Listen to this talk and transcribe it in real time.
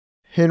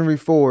Henry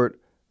Ford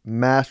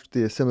mastered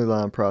the assembly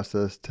line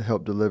process to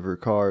help deliver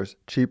cars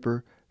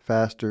cheaper,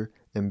 faster,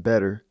 and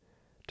better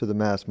to the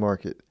mass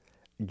market.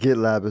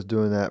 GitLab is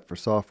doing that for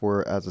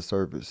software as a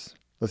service.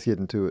 Let's get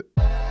into it.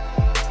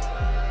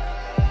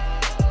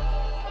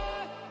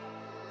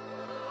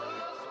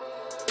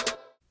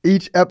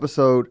 Each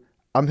episode,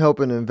 I'm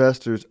helping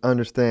investors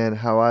understand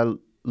how I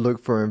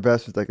look for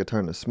investments that could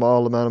turn a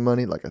small amount of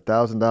money, like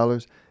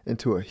 $1,000,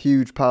 into a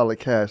huge pile of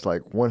cash,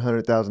 like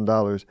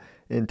 $100,000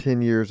 in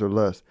 10 years or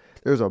less.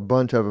 There's a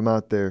bunch of them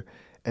out there,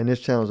 and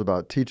this channel is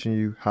about teaching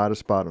you how to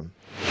spot them.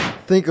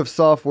 Think of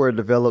software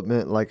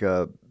development like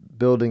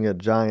building a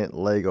giant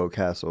Lego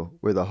castle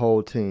with a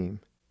whole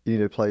team. You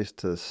need a place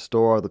to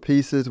store all the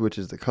pieces, which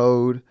is the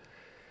code.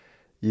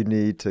 You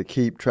need to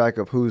keep track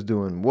of who's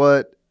doing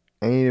what,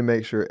 and you need to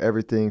make sure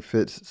everything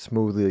fits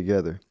smoothly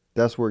together.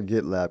 That's where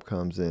GitLab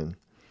comes in.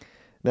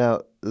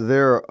 Now,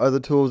 there are other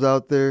tools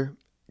out there,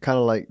 kind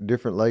of like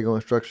different Lego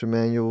instruction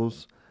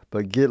manuals,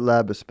 but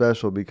GitLab is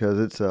special because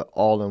it's an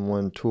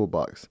all-in-one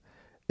toolbox.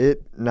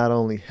 It not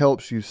only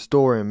helps you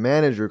store and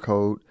manage your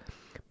code,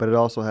 but it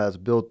also has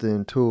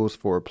built-in tools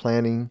for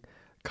planning,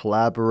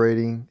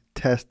 collaborating,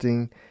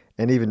 testing,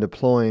 and even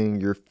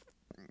deploying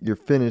your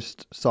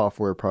finished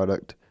software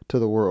product to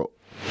the world.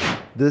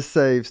 This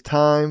saves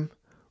time,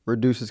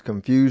 reduces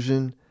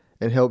confusion,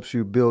 and helps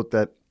you build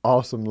that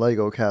awesome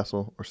Lego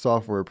castle or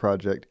software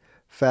project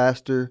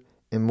faster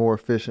and more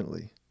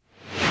efficiently.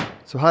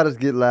 So how does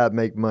GitLab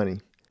make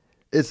money?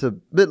 It's a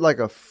bit like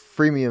a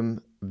freemium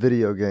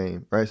video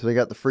game, right? So they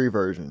got the free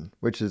version,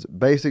 which is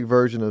basic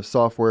version of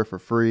software for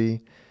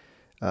free.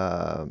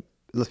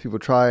 Lets people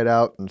try it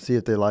out and see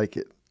if they like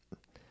it.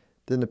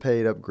 Then the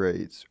paid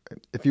upgrades.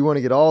 If you want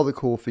to get all the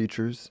cool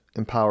features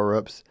and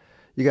power-ups,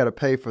 you got to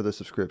pay for the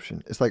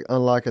subscription. It's like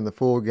unlocking the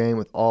full game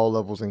with all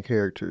levels and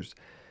characters.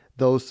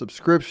 Those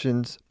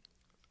subscriptions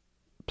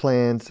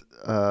plans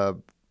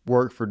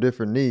work for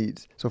different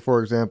needs. So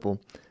for example,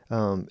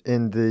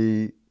 in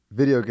the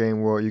video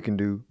game world, you can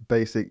do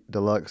basic,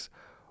 deluxe,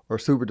 or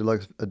super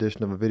deluxe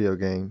edition of a video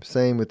game.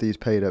 Same with these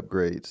paid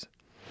upgrades.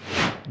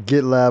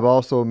 GitLab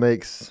also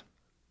makes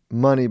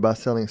money by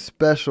selling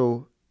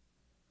special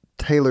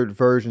tailored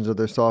versions of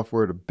their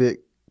software to big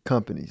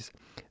companies.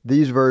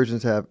 These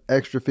versions have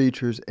extra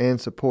features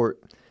and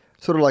support,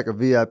 sort of like a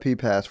VIP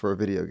pass for a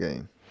video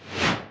game.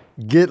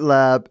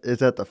 GitLab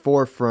is at the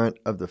forefront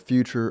of the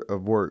future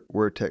of work,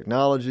 where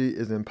technology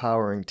is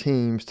empowering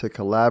teams to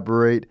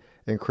collaborate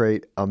and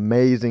create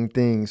amazing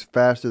things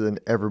faster than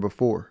ever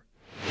before.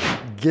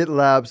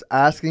 GitLab's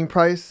asking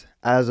price,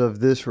 as of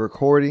this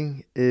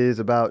recording, is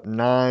about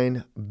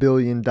 $9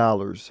 billion.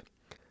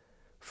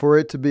 For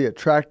it to be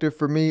attractive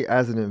for me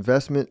as an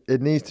investment,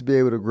 it needs to be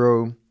able to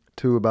grow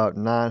to about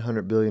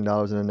 $900 billion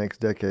in the next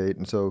decade.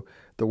 And so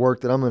the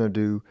work that I'm going to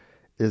do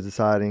is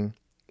deciding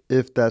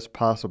if that's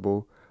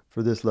possible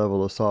for this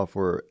level of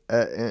software.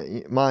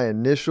 My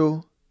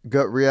initial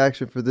gut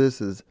reaction for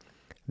this is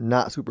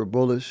not super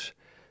bullish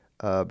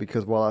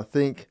because while I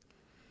think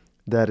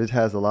that it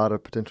has a lot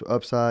of potential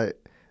upside,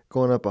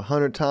 going up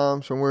 100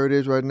 times from where it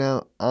is right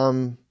now,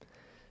 I'm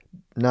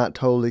not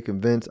totally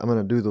convinced I'm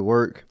going to do the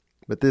work.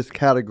 But this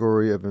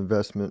category of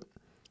investment,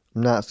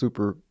 I'm not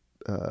super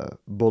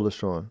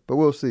bullish on, but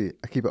we'll see.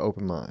 I keep an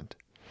open mind.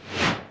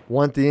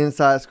 Want the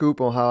inside scoop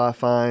on how I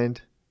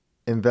find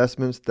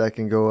investments that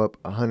can go up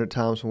 100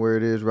 times from where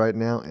it is right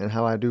now and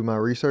how I do my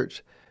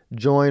research?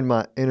 Join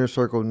my Inner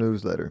Circle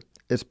newsletter.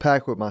 It's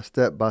packed with my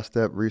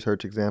step-by-step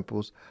research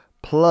examples,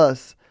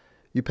 plus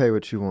you pay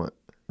what you want.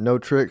 No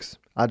tricks.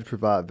 I just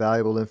provide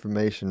valuable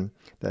information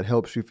that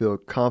helps you feel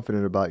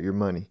confident about your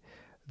money.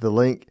 The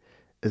link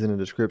is in the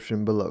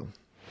description below.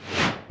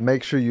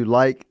 Make sure you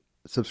like,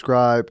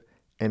 subscribe,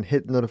 and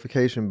hit the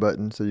notification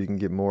button so you can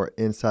get more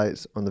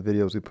insights on the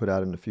videos we put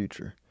out in the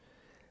future.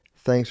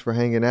 Thanks for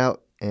hanging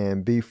out,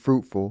 and be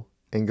fruitful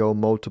and go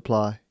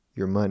multiply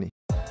your money.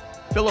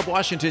 Philip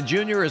Washington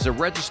Jr. is a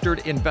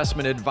registered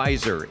investment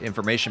advisor.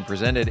 Information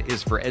presented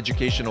is for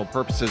educational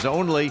purposes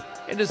only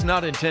and does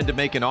not intend to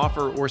make an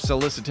offer or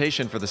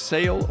solicitation for the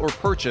sale or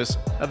purchase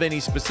of any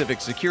specific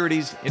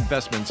securities,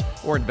 investments,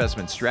 or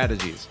investment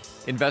strategies.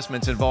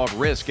 Investments involve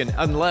risk and,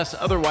 unless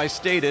otherwise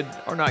stated,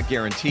 are not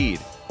guaranteed.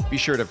 Be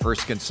sure to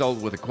first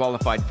consult with a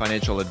qualified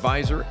financial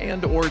advisor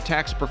and/or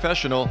tax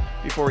professional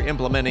before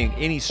implementing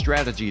any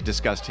strategy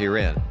discussed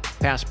herein.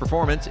 Past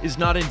performance is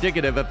not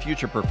indicative of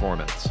future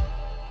performance.